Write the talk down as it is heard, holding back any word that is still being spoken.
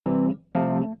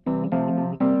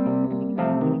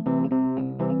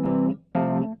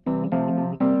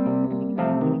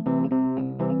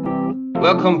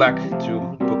Welcome back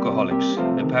to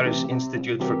Bookaholics, the Paris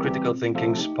Institute for Critical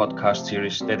Thinking's podcast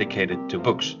series dedicated to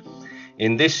books.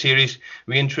 In this series,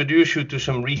 we introduce you to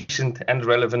some recent and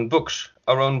relevant books,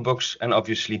 our own books, and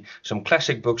obviously some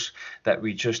classic books that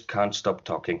we just can't stop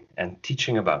talking and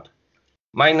teaching about.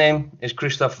 My name is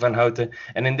Christophe van Houten,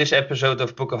 and in this episode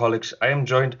of Bookaholics, I am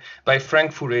joined by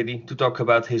Frank Furedi to talk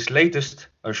about his latest,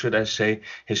 or should I say,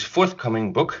 his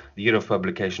forthcoming book. The year of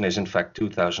publication is in fact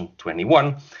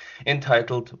 2021,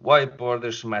 entitled Why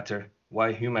Borders Matter,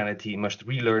 Why Humanity Must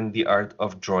Relearn the Art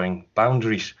of Drawing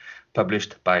Boundaries,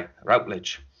 published by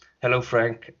Routledge. Hello,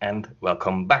 Frank, and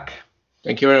welcome back.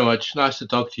 Thank you very much. Nice to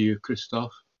talk to you,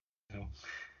 Christophe.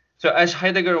 So as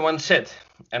Heidegger once said,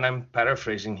 and I'm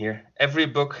paraphrasing here, every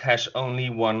book has only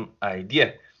one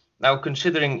idea. Now,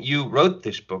 considering you wrote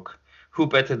this book, who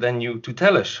better than you to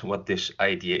tell us what this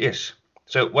idea is?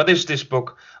 So what is this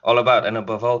book all about? And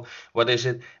above all, what is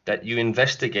it that you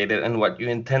investigated and what you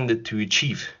intended to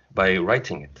achieve by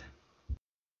writing it?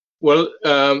 Well,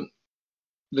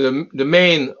 the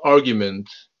main argument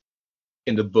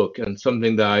in the book, and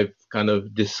something that I've kind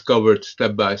of discovered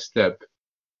step by step,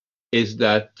 is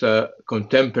that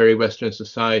contemporary Western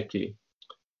society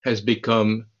has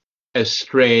become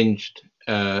estranged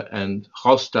and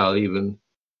hostile even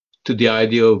to the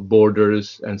idea of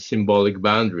borders and symbolic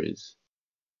boundaries.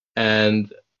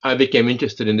 And I became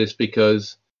interested in this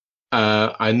because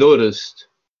I noticed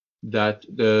that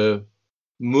the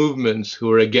movements who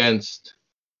were against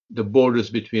the borders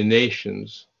between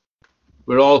nations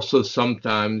were also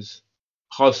sometimes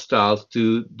hostile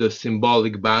to the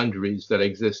symbolic boundaries that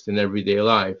exist in everyday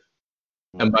life.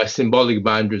 And by symbolic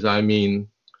boundaries, I mean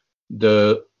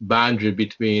the boundary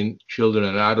between children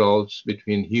and adults,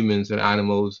 between humans and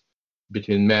animals,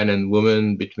 between men and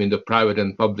women, between the private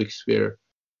and public sphere.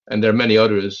 And there are many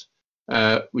others,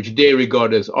 which they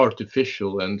regard as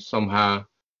artificial and somehow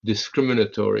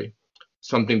discriminatory,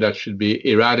 something that should be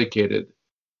eradicated.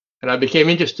 And I became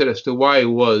interested as to why it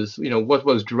was, what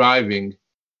was driving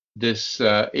this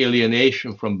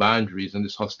alienation from boundaries and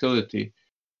this hostility,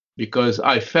 because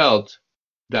I felt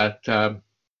that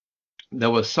there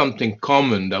was something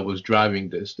common that was driving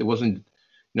this. There wasn't,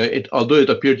 although it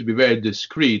appeared to be very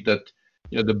discreet, that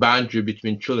the boundary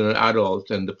between children and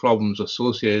adults and the problems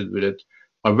associated with it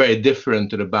are very different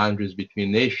to the boundaries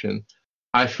between nations.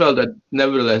 I felt that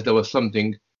nevertheless there was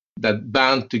something that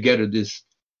bound together this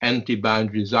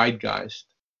anti-boundary zeitgeist.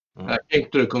 I came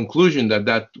to the conclusion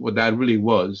that what that really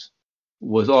was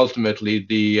ultimately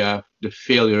the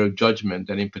failure of judgment,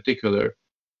 and in particular,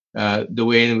 the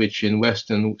way in which in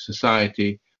Western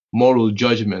society moral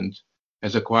judgment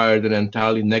has acquired an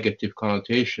entirely negative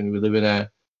connotation. We live in a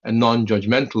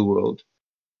non-judgmental world,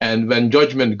 and when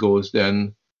judgment goes,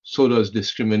 then so does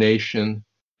discrimination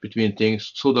between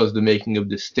things, so does the making of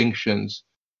distinctions,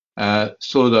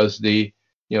 so does the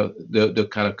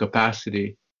kind of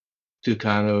capacity to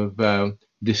kind of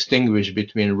distinguish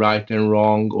between right and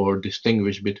wrong, or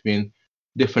distinguish between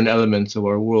different elements of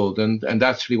our world. And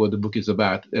that's really what the book is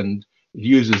about. And it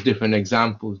uses different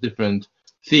examples, different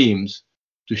themes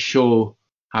to show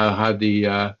how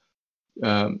the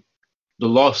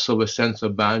loss of a sense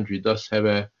of boundary does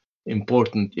have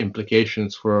important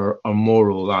implications for our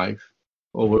moral life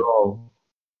overall.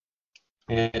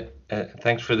 Yeah,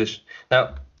 thanks for this.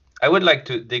 Now, I would like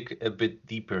to dig a bit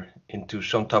deeper into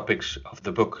some topics of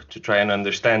the book to try and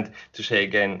understand, to say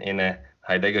again in a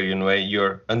Heideggerian way,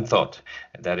 your unthought.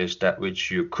 That is that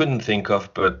which you couldn't think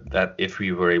of, but that if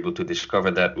we were able to discover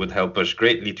that would help us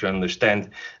greatly to understand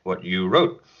what you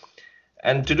wrote.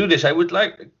 And to do this, I would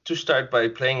like to start by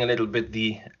playing a little bit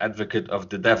the advocate of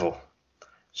the devil.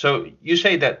 So you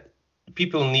say that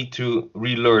people need to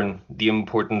relearn the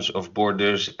importance of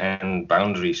borders and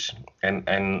boundaries. And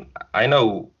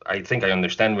I think I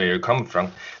understand where you come from.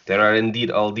 There are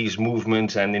indeed all these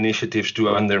movements and initiatives to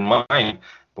undermine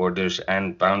borders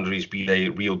and boundaries, be they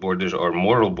real borders or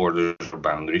moral borders or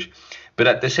boundaries. But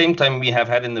at the same time, we have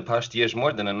had in the past years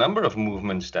more than a number of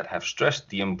movements that have stressed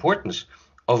the importance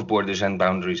of borders and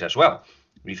boundaries as well.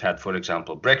 We've had, for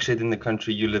example, Brexit in the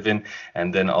country you live in,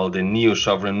 and then all the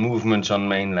neo-sovereign movements on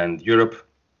mainland Europe.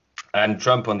 And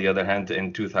Trump, on the other hand,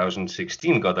 in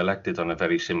 2016 got elected on a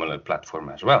very similar platform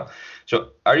as well.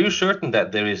 So are you certain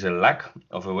that there is a lack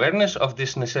of awareness of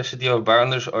this necessity of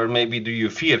boundaries, or maybe do you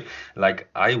fear, like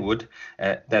I would,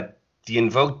 that the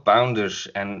invoked boundaries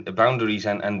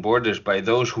and borders by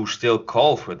those who still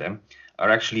call for them are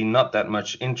actually not that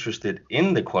much interested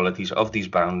in the qualities of these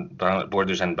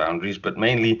borders and boundaries, but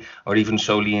mainly or even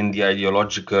solely in the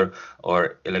ideological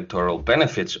or electoral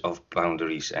benefits of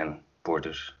boundaries and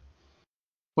borders?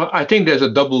 Well, I think there's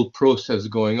a double process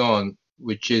going on,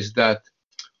 which is that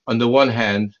on the one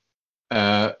hand,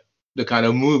 the kind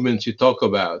of movements you talk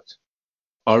about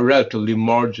are relatively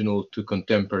marginal to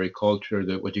contemporary culture.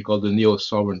 What you call the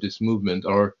neo-sovereigntist movement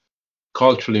are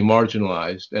culturally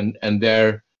marginalized, and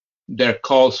their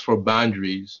calls for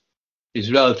boundaries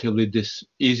is relatively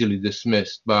easily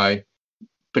dismissed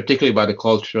particularly by the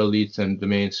cultural elites and the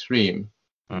mainstream.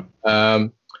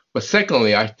 But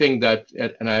secondly, I think that,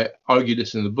 and I argue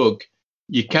this in the book,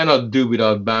 you cannot do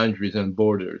without boundaries and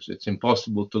borders. It's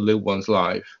impossible to live one's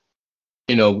life,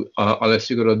 unless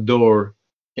you got a door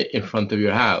in front of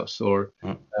your house, or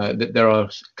there are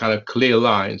kind of clear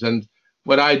lines. And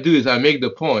what I do is I make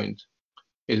the point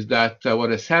is that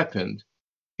what has happened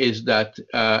is that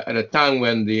at a time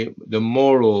when the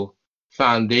moral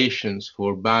foundations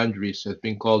for boundaries has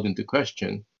been called into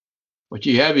question, what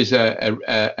you have is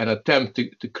an attempt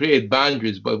to create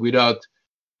boundaries, but without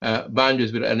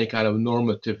boundaries with any kind of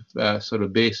normative sort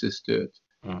of basis to it.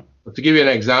 But to give you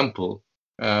an example,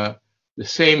 the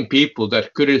same people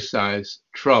that criticize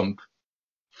Trump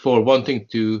for wanting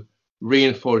to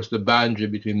reinforce the boundary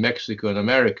between Mexico and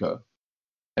America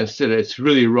and said it's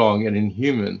really wrong and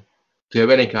inhuman to have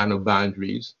any kind of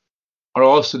boundaries, are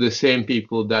also the same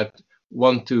people that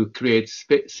want to create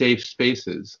safe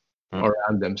spaces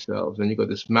around themselves. And you got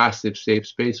this massive safe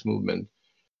space movement,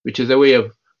 which is a way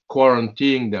of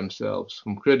quarantining themselves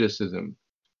from criticism.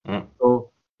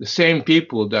 So the same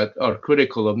people that are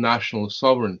critical of national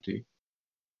sovereignty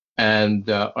and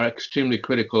are extremely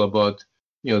critical about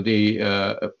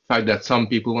the fact that some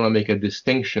people want to make a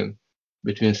distinction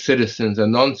between citizens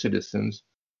and non-citizens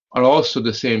are also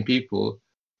the same people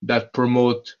that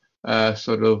promote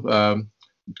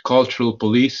cultural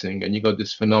policing. And you got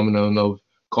this phenomenon of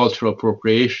cultural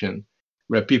appropriation,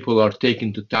 where people are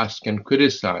taken to task and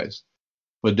criticized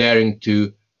for daring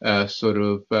to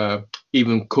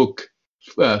even cook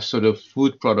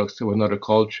food products of another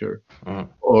culture.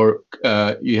 Or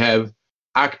you have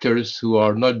actors who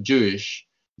are not Jewish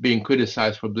being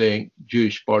criticized for playing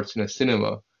Jewish parts in a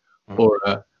cinema, or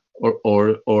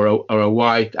a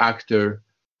white actor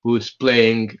who's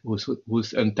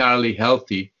entirely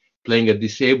healthy playing a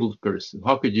disabled person.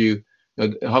 How could you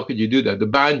do that? The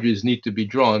boundaries need to be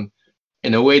drawn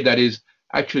in a way that is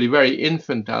actually very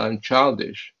infantile and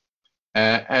childish,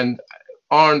 and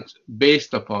aren't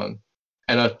based upon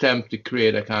an attempt to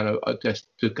create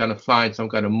to find some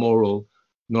kind of moral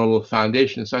normal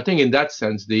foundation. So I think in that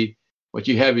sense, what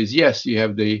you have is, yes, you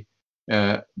have the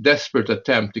desperate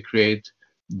attempt to create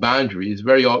boundaries,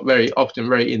 very often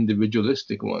very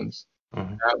individualistic ones,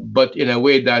 but in a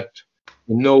way that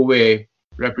in no way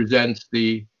represents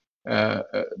the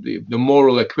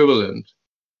moral equivalent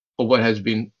of what has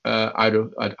been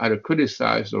either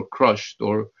criticized or crushed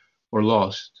or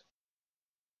lost.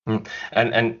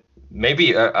 And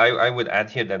maybe I would add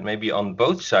here that maybe on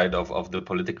both sides of the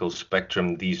political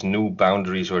spectrum, these new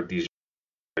boundaries or these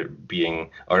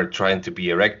trying to be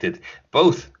erected,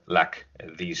 both lack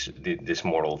this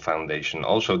moral foundation.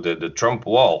 Also, the Trump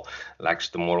wall lacks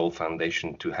the moral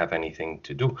foundation to have anything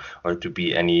to do or to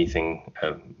be anything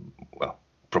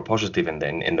propositive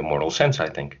in the moral sense, I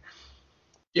think.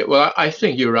 Yeah, well, I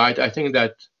think you're right. I think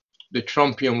that the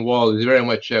Trumpian wall is very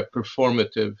much a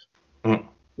performative,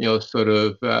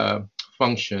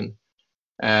 function,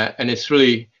 and it's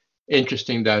really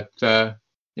interesting that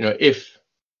if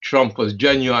Trump was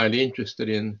genuinely interested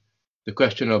in the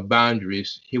question of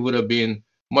boundaries, he would have been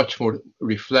much more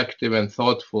reflective and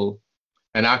thoughtful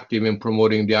and active in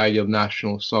promoting the idea of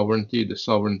national sovereignty, the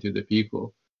sovereignty of the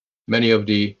people. Many of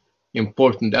the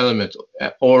important elements,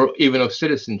 or even of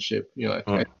citizenship,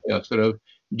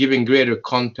 giving greater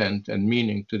content and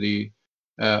meaning to the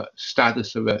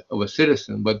status of a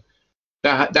citizen. But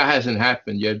that hasn't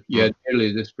happened yet. You had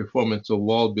merely this performance of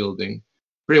wall building,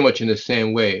 pretty much in the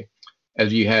same way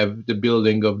as you have the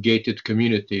building of gated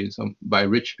communities by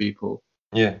rich people.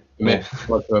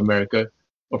 North America,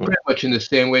 or pretty much in the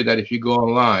same way that if you go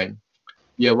online,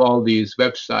 you have all these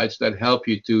websites that help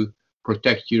you to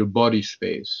protect your body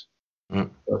space.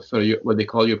 So what they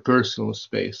call your personal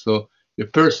space. So your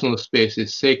personal space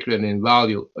is sacred and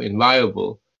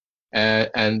inviolable,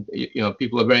 and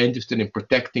people are very interested in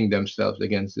protecting themselves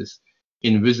against this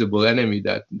invisible enemy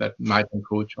that might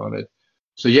encroach on it.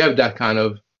 So you have that kind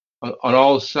of on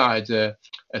all sides a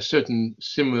certain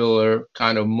similar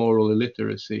kind of moral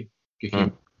illiteracy.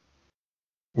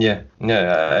 Yeah,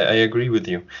 I agree with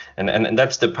you, and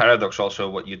that's the paradox also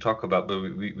what you talk about, but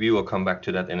we will come back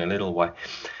to that in a little while.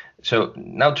 So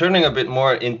now turning a bit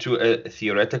more into a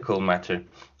theoretical matter,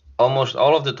 almost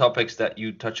all of the topics that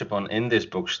you touch upon in this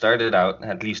book started out,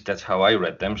 at least that's how I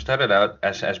read them, started out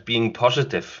as being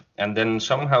positive and then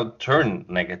somehow turned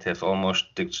negative,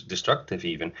 almost destructive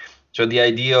even. So the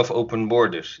idea of open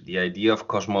borders, the idea of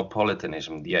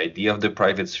cosmopolitanism, the idea of the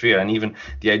private sphere, and even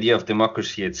the idea of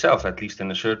democracy itself, at least in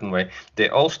a certain way, they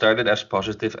all started as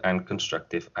positive and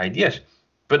constructive ideas,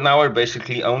 but now are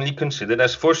basically only considered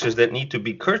as forces that need to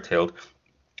be curtailed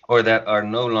or that are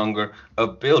no longer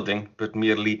upbuilding, but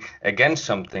merely against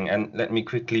something. And let me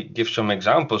quickly give some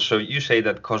examples. So you say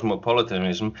that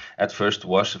cosmopolitanism at first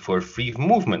was for free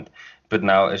movement, but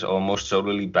now is almost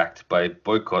solely backed by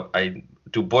boycott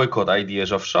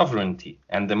ideas of sovereignty.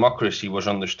 And democracy was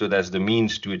understood as the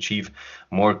means to achieve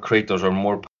more kratos or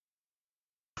more power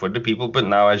for the people, but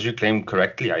now, as you claim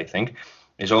correctly, I think,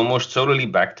 is almost solely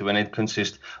backed when it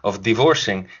consists of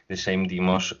divorcing the same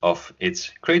demos of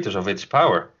its kratos, of its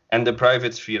power. And the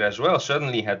private sphere as well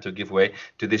suddenly had to give way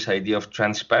to this idea of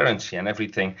transparency, and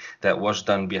everything that was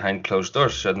done behind closed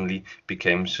doors suddenly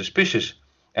became suspicious.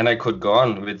 And I could go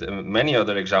on with many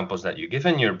other examples that you give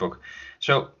in your book.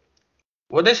 So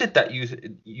what is it that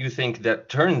you think that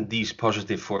turned these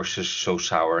positive forces so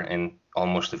sour in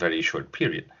almost a very short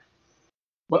period?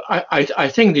 Well, I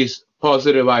think these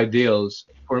positive ideals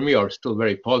for me are still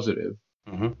very positive.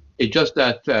 Mm-hmm. It's just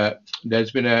that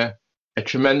there's been a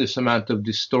tremendous amount of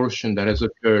distortion that has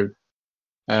occurred,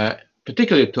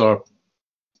 particularly to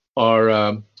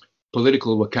our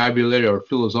political vocabulary or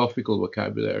philosophical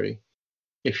vocabulary.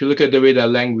 If you look at the way that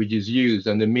language is used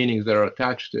and the meanings that are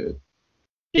attached to it,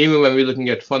 even when we're looking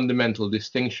at fundamental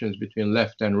distinctions between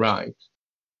left and right,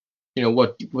 you know,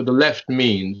 what the left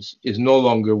means is no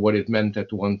longer what it meant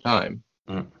at one time.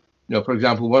 You know, for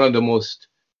example, one of the most,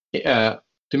 to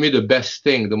me, the best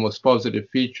thing, the most positive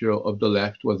feature of the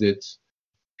left was its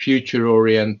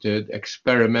future-oriented,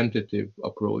 experimentative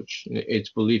approach, its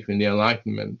belief in the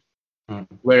Enlightenment.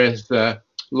 Whereas the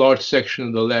large section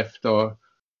of the left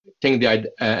think the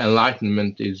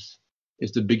Enlightenment is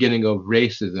the beginning of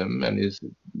racism and is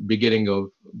the beginning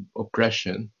of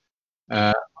oppression.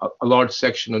 A large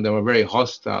section of them are very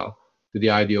hostile to the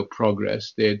idea of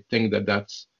progress. They think that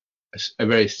that's a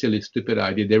very silly, stupid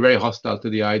idea. They're very hostile to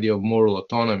the idea of moral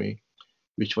autonomy,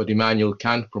 which what Immanuel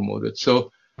Kant promoted.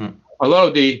 So a lot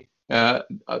of the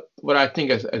what I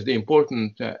think as the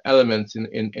important elements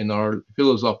in our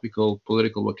philosophical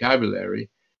political vocabulary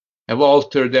have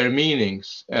altered their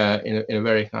meanings in a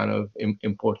very kind of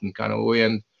important kind of way.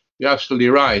 And you're absolutely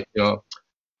right. You know,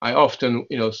 I often,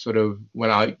 you know, sort of when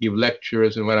I give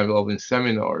lectures and when I'm involved in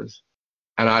seminars,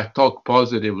 and I talk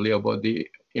positively about the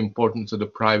importance of the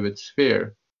private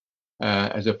sphere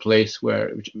as a place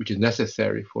which is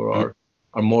necessary for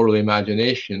our moral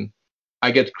imagination,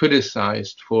 I get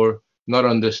criticized for not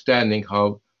understanding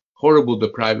how horrible the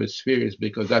private sphere is,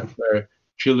 because that's where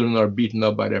children are beaten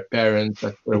up by their parents,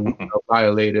 that's where women are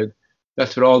violated,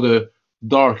 that's where all the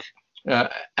dark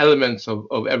elements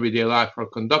of everyday life are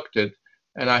conducted.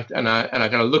 And I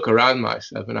kind of look around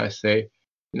myself and I say,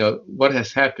 you know, what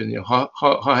has happened? You know,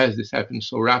 how has this happened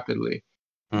so rapidly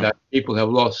that people have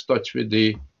lost touch with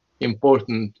the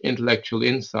important intellectual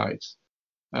insights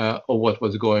of what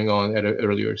was going on at an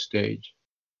earlier stage?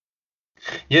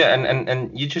 Yeah,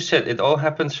 and you just said it all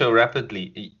happened so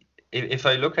rapidly. If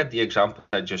I look at the example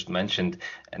I just mentioned,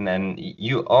 and then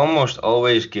you almost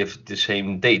always give the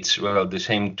same dates, well, the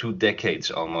same 2 decades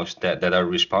almost that are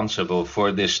responsible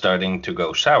for this starting to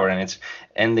go sour, and it's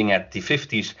ending at the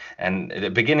 50s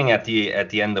and beginning at the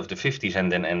end of the 50s and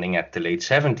then ending at the late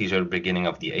 70s or beginning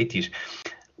of the 80s.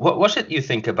 What was it you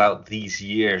think about these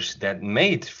years that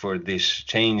made for this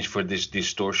change, for this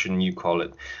distortion, you call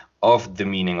it, of the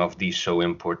meaning of these so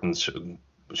important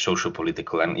social,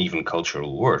 political, and even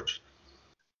cultural words?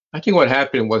 I think what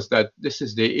happened was that this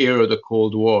is the era of the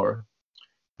Cold War,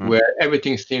 where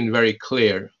everything seemed very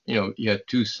clear. You know, you had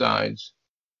two sides,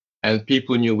 and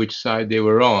people knew which side they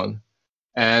were on.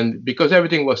 And because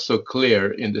everything was so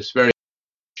clear in this very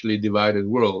divided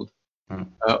world,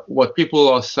 what people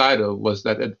lost sight of was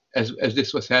that as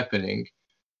this was happening,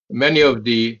 many of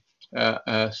the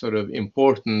sort of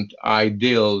important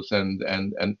ideals and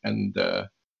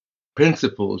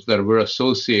principles that were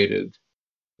associated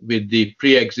with the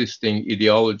pre-existing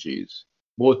ideologies,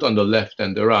 both on the left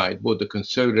and the right, both the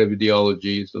conservative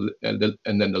ideologies and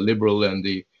then the liberal and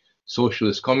the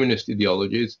socialist communist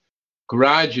ideologies,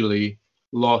 gradually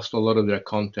lost a lot of their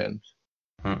content.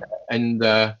 And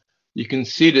you can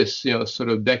see this, you know, sort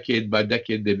of decade by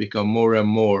decade, they become more and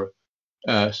more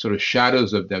sort of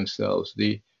shadows of themselves.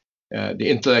 The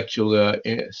intellectual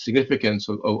significance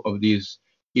of these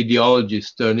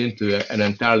ideologies turned into an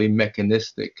entirely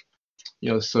mechanistic, you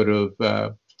know, sort of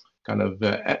kind of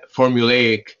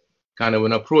formulaic kind of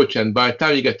an approach. And by the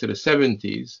time you get to the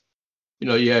 70s,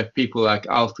 you have people like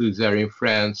Althusser in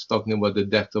France talking about the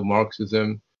death of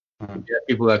Marxism. Mhm. You have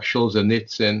people like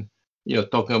Solzhenitsyn,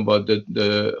 talking about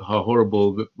how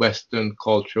horrible Western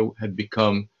culture had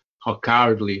become, how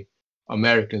cowardly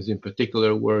Americans in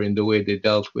particular were in the way they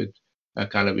dealt with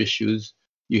kind of issues.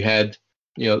 You had,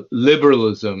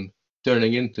 liberalism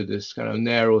turning into this kind of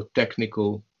narrow,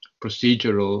 technical,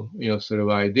 procedural, sort of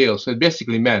ideal. So it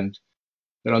basically meant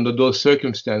that under those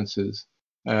circumstances,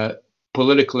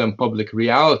 political and public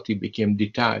reality became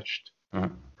detached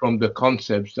Mhm. from the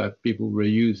concepts that people were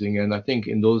using. And I think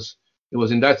it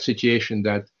was in that situation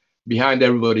that behind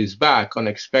everybody's back,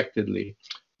 unexpectedly,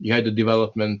 you had the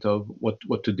development of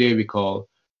what today we call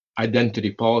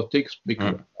identity politics.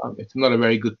 Because it's not a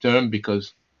very good term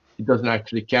because it doesn't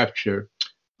actually capture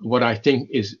what I think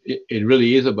it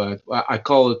really is about. I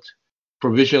call it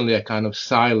provisionally a kind of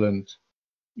silent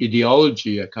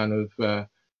ideology, a kind of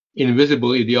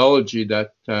invisible ideology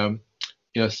that,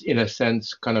 in a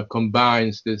sense, kind of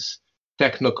combines this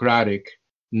technocratic,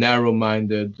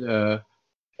 narrow-minded,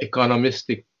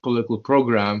 economistic political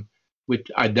program with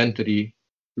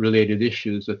identity-related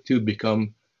issues. The two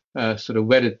become sort of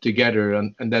wedded together,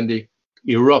 and then they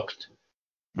erupt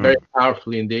very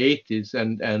powerfully in the 80s,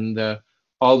 and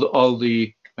all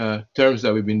the terms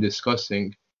that we've been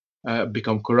discussing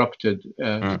become corrupted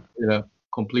in a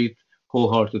complete,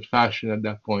 wholehearted fashion at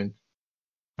that point.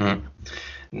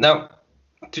 Now,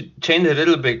 to change a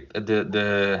little bit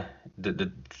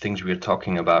the things we're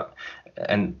talking about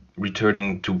and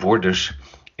returning to borders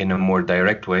in a more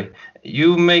direct way,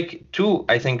 you make two,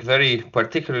 I think, very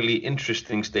particularly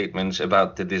interesting statements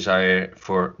about the desire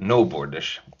for no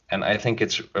borders. And I think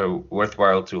it's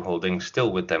worthwhile to holding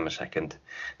still with them a second.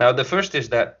 Now, the first is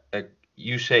that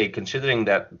you say, considering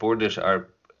that borders are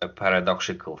a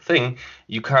paradoxical thing,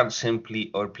 you can't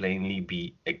simply or plainly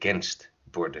be against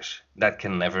borders. That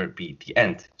can never be the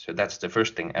end. So that's the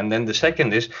first thing. And then the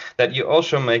second is that you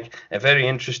also make a very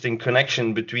interesting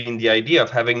connection between the idea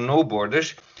of having no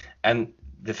borders and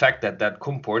the fact that that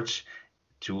comports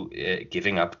to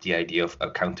giving up the idea of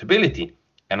accountability.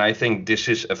 And I think this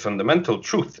is a fundamental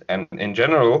truth. And in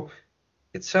general,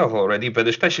 itself already, but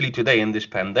especially today in this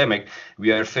pandemic,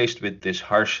 we are faced with this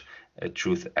harsh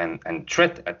truth and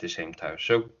threat at the same time.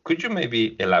 So could you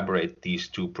maybe elaborate these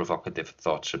two provocative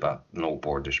thoughts about no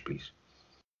borders, please?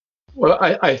 Well,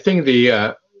 I think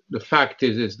the fact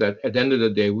is that at the end of the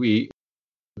day, we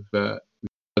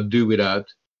do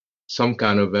without some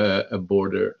kind of a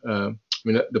border. I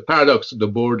mean, the paradox of the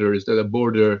border is that a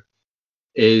border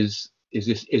is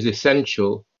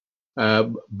essential,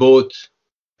 both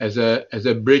as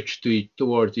a bridge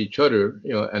towards each other,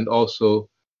 and also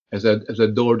as a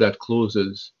door that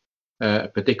closes a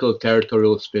particular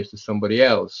territorial space to somebody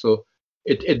else. So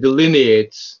it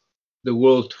delineates the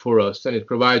world for us, and it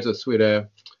provides us with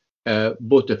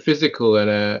both a physical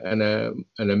and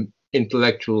an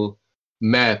intellectual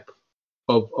map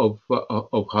of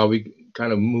how we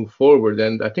kind of move forward.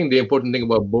 And I think the important thing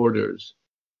about borders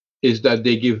is that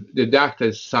they act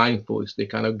as signposts. They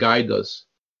kind of guide us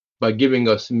by giving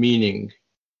us meaning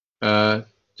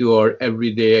to our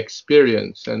everyday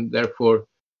experience. And therefore,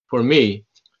 for me,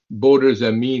 borders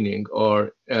and meaning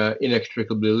are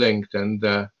inextricably linked. And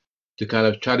to kind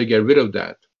of try to get rid of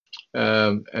that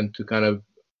and to kind of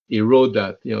erode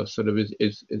that, sort of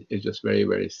is just very,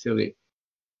 very silly.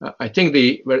 I think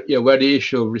where the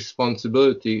issue of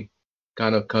responsibility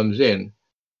kind of comes in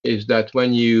is that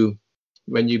when you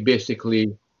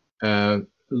basically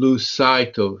lose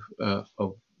sight of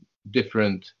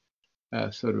different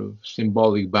sort of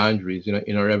symbolic boundaries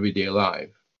in our everyday life,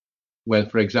 when,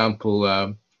 for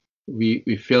example,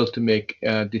 we fail to make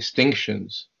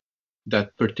distinctions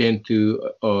that pertain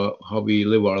to how we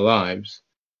live our lives,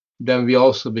 then we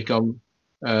also become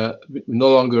no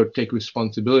longer take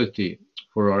responsibility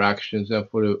for our actions and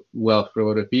for the welfare of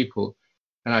other people.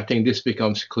 And I think this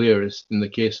becomes clearest in the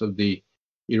case of the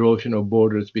erosion of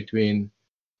borders between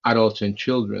adults and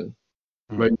children,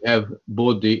 where you have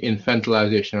both the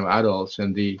infantilization of adults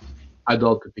and the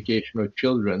adultification of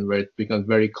children, where it becomes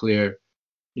very clear,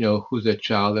 who's a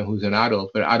child and who's an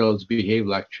adult, where adults behave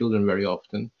like children very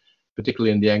often,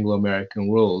 particularly in the Anglo-American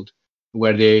world,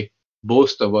 where they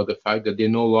boast about the fact that they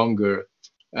no longer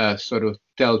sort of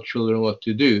tell children what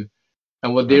to do.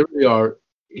 And what they really are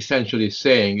essentially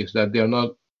saying is that they are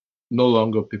no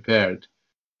longer prepared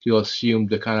to assume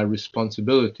the kind of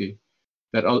responsibility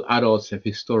that all adults have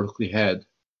historically had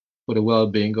for the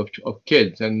well-being of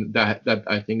kids. And that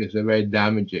I think is a very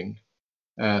damaging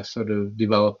sort of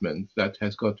development that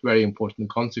has got very important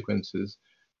consequences,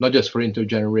 not just for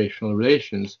intergenerational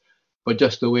relations, but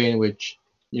just the way in which,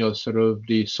 sort of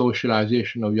the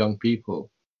socialization of young people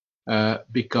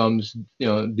becomes,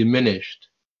 diminished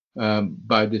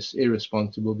by this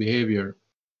irresponsible behavior.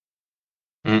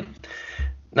 Mm.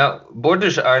 Now,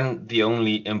 borders aren't the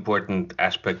only important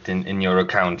aspect in your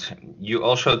account. You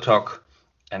also talk,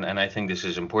 and I think this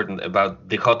is important, about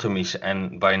dichotomies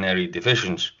and binary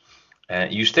divisions.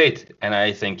 You state, and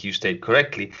I think you state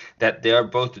correctly, that they are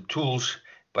both tools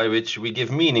by which we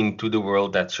give meaning to the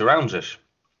world that surrounds us.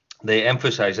 They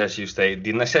emphasize, as you say,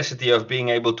 the necessity of being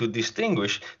able to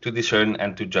distinguish, to discern,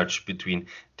 and to judge between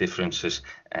differences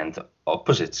and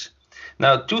opposites.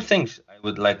 Now, two things I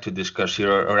would like to discuss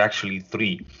here are actually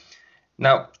three.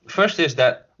 Now, first is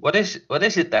that what is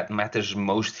it that matters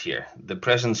most here? The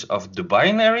presence of the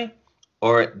binary,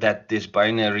 or that this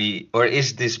binary, or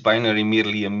is this binary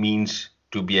merely a means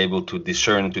to be able to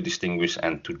discern, to distinguish,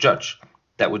 and to judge?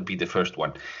 That would be the first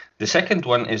one. The second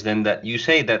one is then that you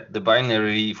say that the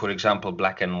binary, for example,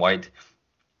 black and white,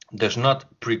 does not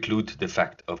preclude the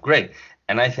fact of gray.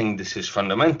 And I think this is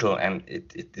fundamental, and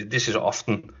this is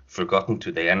often forgotten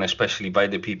today, and especially by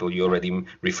the people you already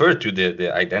referred to,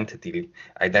 the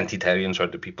identitarians, or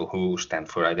the people who stand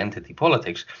for identity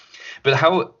politics. But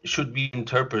how should we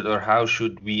interpret, or how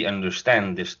should we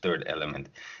understand this third element?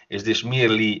 Is this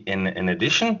merely in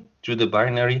addition to the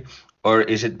binary, or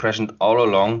is it present all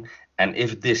along? And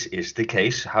if this is the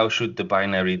case, how should the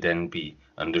binary then be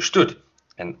understood?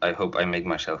 And I hope I make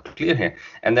myself clear here.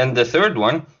 And then the third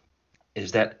one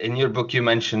is that in your book you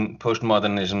mention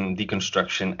postmodernism,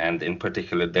 deconstruction, and in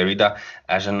particular Derrida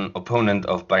as an opponent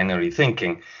of binary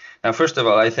thinking. Now, first of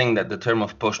all, I think that the term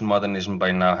of postmodernism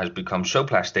by now has become so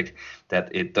plastic that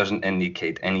it doesn't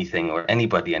indicate anything or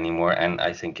anybody anymore, and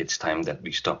I think it's time that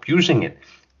we stop using it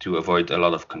to avoid a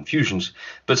lot of confusions.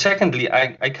 But secondly,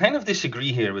 I kind of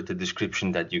disagree here with the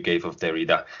description that you gave of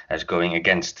Derrida as going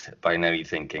against binary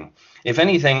thinking. If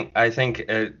anything, I think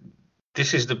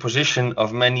this is the position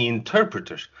of many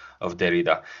interpreters of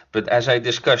Derrida. But as I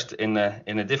discussed in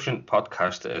a different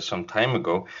podcast some time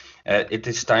ago, it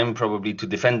is time probably to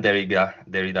defend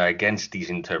Derrida against these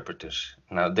interpreters.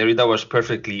 Now, Derrida was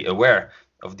perfectly aware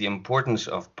of the importance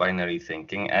of binary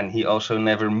thinking, and he also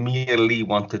never merely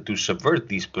wanted to subvert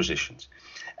these positions.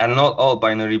 And not all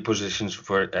binary positions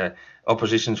for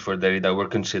oppositions for Derrida were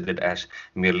considered as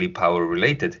merely power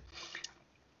related.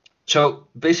 So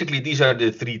basically, these are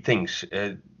the three things.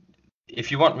 If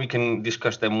you want, we can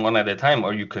discuss them one at a time,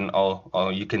 or you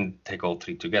can take all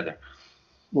three together.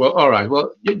 Well, all right.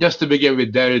 Well, just to begin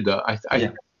with Derrida,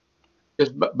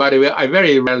 just by the way, I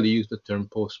very rarely use the term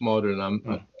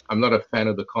postmodern. I'm not a fan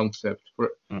of the concept,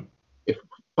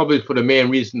 probably for the main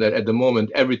reason that at the moment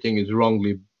everything is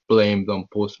wrongly blamed on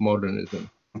postmodernism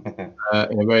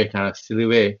in a very kind of silly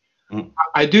way.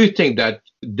 I do think that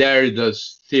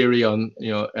Derrida's theory on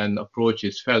and approach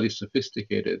is fairly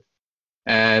sophisticated,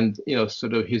 and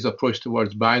sort of his approach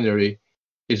towards binary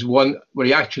is one where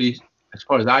he actually, as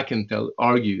far as I can tell,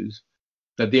 argues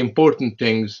that the important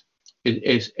things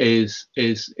is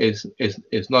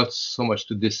not so much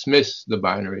to dismiss the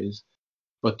binaries,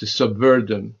 but to subvert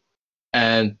them.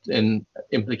 And an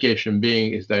implication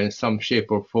being is that in some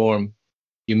shape or form,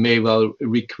 you may well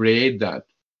recreate that.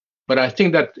 But I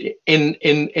think that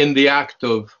in the act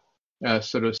of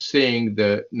sort of seeing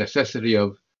the necessity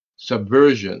of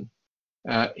subversion,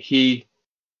 he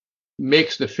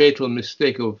makes the fatal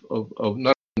mistake of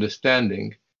not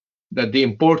understanding that the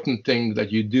important thing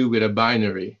that you do with a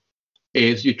binary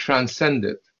is you transcend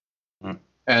it.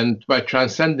 And by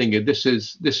transcending it,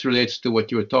 this relates to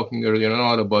what you were talking earlier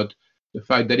on about the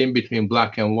fact that in between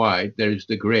black and white, there is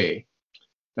the gray,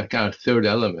 that kind of third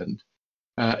element.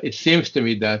 It seems to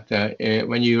me that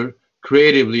when you're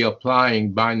creatively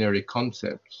applying binary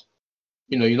concepts,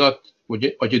 you're not, what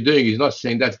you're doing is not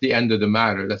saying that's the end of the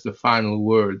matter, that's the final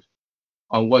word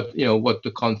on what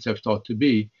the concepts ought to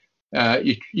be.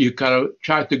 You kind of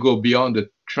try to go beyond it,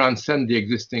 transcend the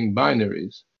existing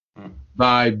binaries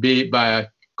by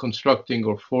constructing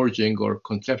or forging or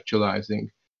conceptualizing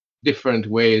different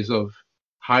ways of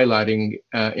highlighting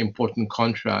important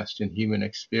contrast in human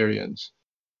experience.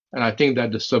 And I think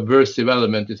that the subversive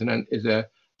element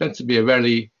tends to be a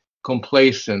very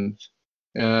complacent,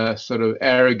 sort of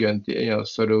arrogant,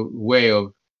 sort of way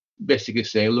of basically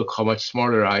saying, look how much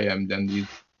smarter I am than these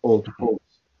old folks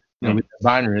with the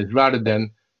binaries, rather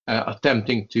than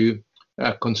attempting to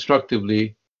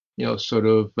constructively, sort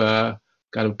of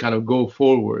kind of go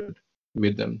forward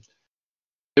with them.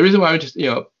 The reason why I just,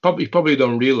 probably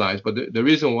don't realize, but the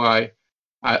reason why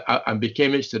I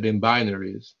became interested in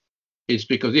binaries is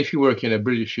because if you work in a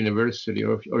British university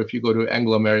or if you go to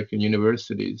Anglo-American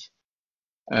universities,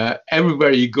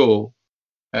 everywhere you go,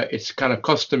 it's kind of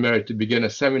customary to begin a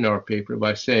seminar paper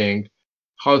by saying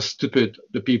how stupid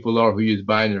the people are who use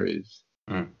binaries.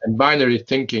 And binary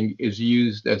thinking is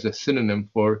used as a synonym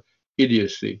for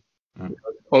idiocy.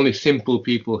 Only simple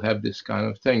people have this kind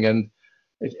of thing. And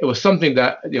it was something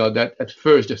that, that at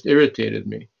first just irritated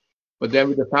me. But then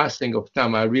with the passing of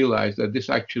time, I realized that this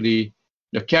actually,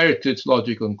 carried to its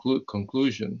logical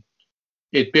conclusion,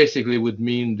 it basically would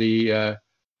mean the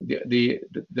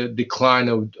decline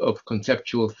of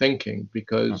conceptual thinking,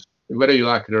 because whether you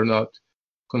like it or not,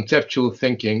 conceptual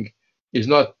thinking is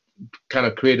not kind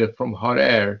of created from hot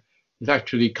air. It's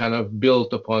actually kind of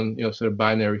built upon sort of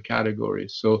binary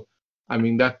categories. So I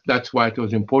mean that's why it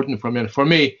was important for me. And for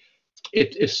me,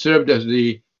 it served as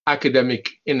the academic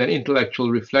and an intellectual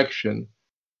reflection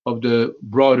of the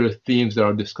broader themes that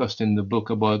are discussed in the book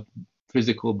about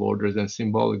physical borders and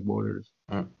symbolic borders.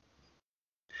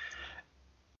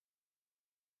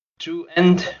 To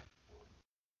end,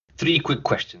 3 quick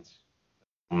questions.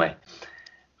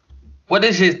 What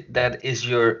is it that is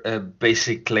your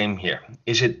basic claim here?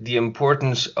 Is it the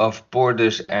importance of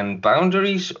borders and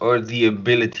boundaries, or the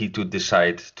ability to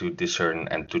decide, to discern,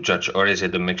 and to judge? Or is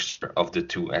it a mixture of the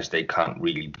two, as they can't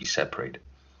really be separated?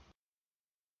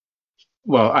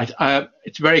 Well,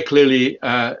 it's very clearly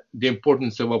the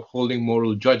importance of upholding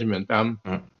moral judgment. I'm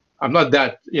not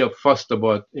that fussed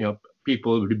about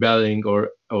people rebelling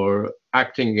or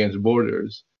acting against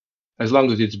borders, as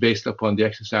long as it's based upon the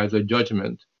exercise of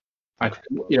judgment.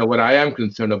 What I am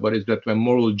concerned about is that when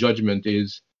moral judgment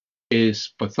is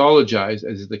pathologized,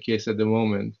 as is the case at the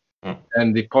moment,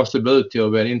 and the possibility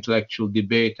of an intellectual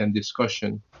debate and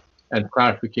discussion and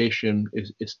clarification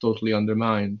is totally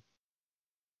undermined.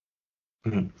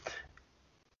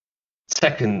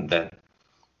 Second, then,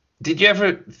 did you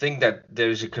ever think that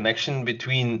there is a connection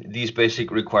between these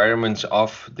basic requirements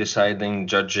of deciding,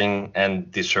 judging,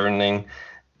 and discerning,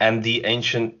 and the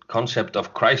ancient concept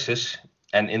of crisis?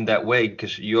 And in that way,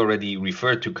 because you already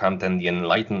referred to Kant and the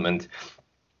Enlightenment,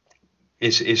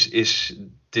 is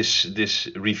this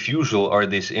refusal or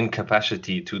this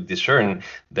incapacity to discern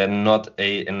then not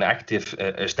an active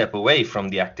step away from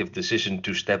the active decision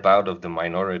to step out of the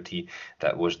minority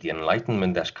that was the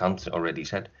Enlightenment, as Kant already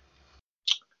said?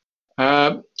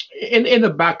 In the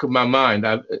back of my mind,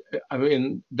 I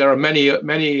mean, there are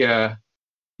many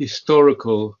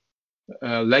historical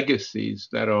legacies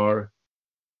that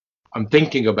I'm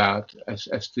thinking about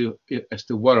as to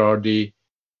what are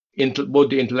both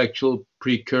the intellectual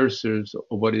precursors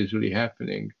of what is really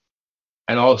happening,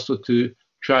 and also to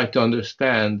try to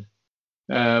understand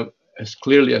as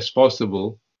clearly as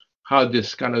possible how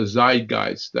this kind of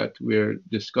zeitgeist that we're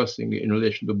discussing in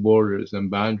relation to borders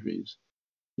and boundaries,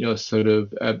 sort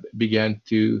of began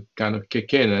to kind of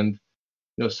kick in, and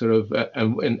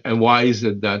and why is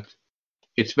it that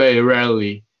it's very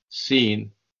rarely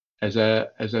seen as a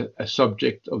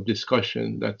subject of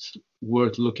discussion that's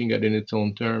worth looking at in its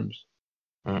own terms.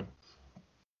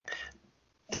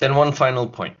 Then one final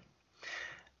point.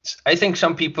 I think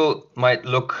some people might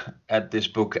look at this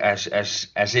book as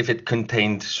if it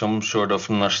contained some sort of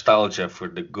nostalgia for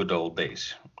the good old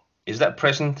days. Is that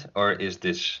present, or is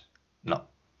this not?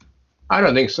 I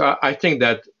don't think so. I think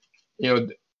that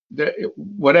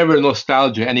whatever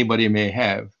nostalgia anybody may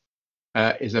have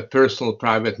is a personal,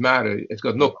 private matter. It's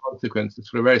got no consequences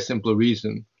for a very simple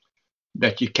reason,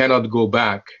 that you cannot go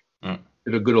back to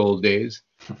the good old days,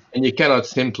 and you cannot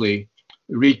simply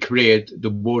recreate the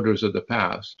borders of the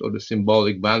past or the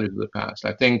symbolic boundaries of the past.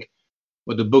 I think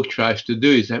what the book tries to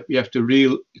do is that you have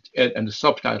to and the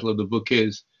subtitle of the book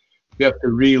is, you have to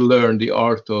relearn the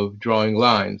art of drawing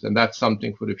lines, and that's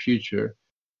something for the future,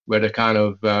 where the kind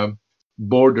of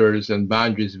borders and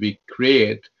boundaries we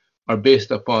create are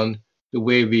based upon the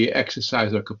way we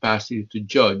exercise our capacity to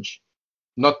judge,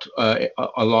 not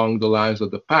along the lines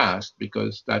of the past,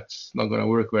 because that's not going to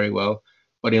work very well,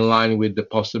 but in line with the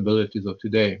possibilities of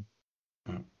today.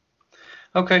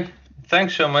 Okay,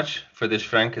 thanks so much for this,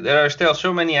 Frank. There are still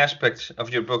so many aspects of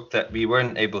your book that we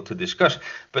weren't able to discuss,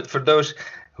 but for those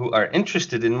who are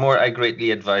interested in more, I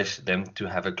greatly advise them to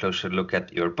have a closer look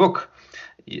at your book.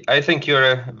 I think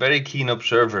you're a very keen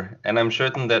observer, and I'm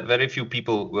certain that very few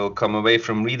people will come away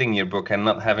from reading your book and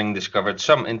not having discovered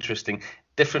some interesting,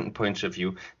 different points of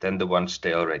view than the ones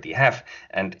they already have.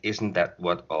 And isn't that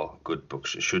what all good books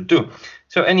should do?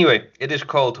 So anyway, it is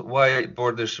called Why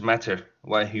Borders Matter,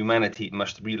 Why Humanity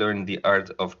Must Relearn the Art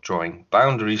of Drawing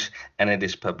Boundaries, and it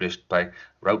is published by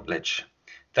Routledge.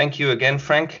 Thank you again,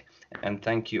 Frank. And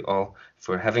thank you all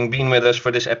for having been with us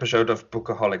for this episode of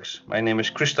Bookaholics. My name is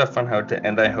Christoph van Houten,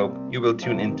 and I hope you will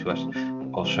tune in to us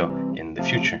also in the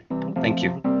future. Thank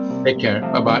you. Take care.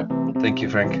 Bye-bye. Thank you,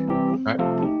 Frank.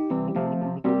 Bye.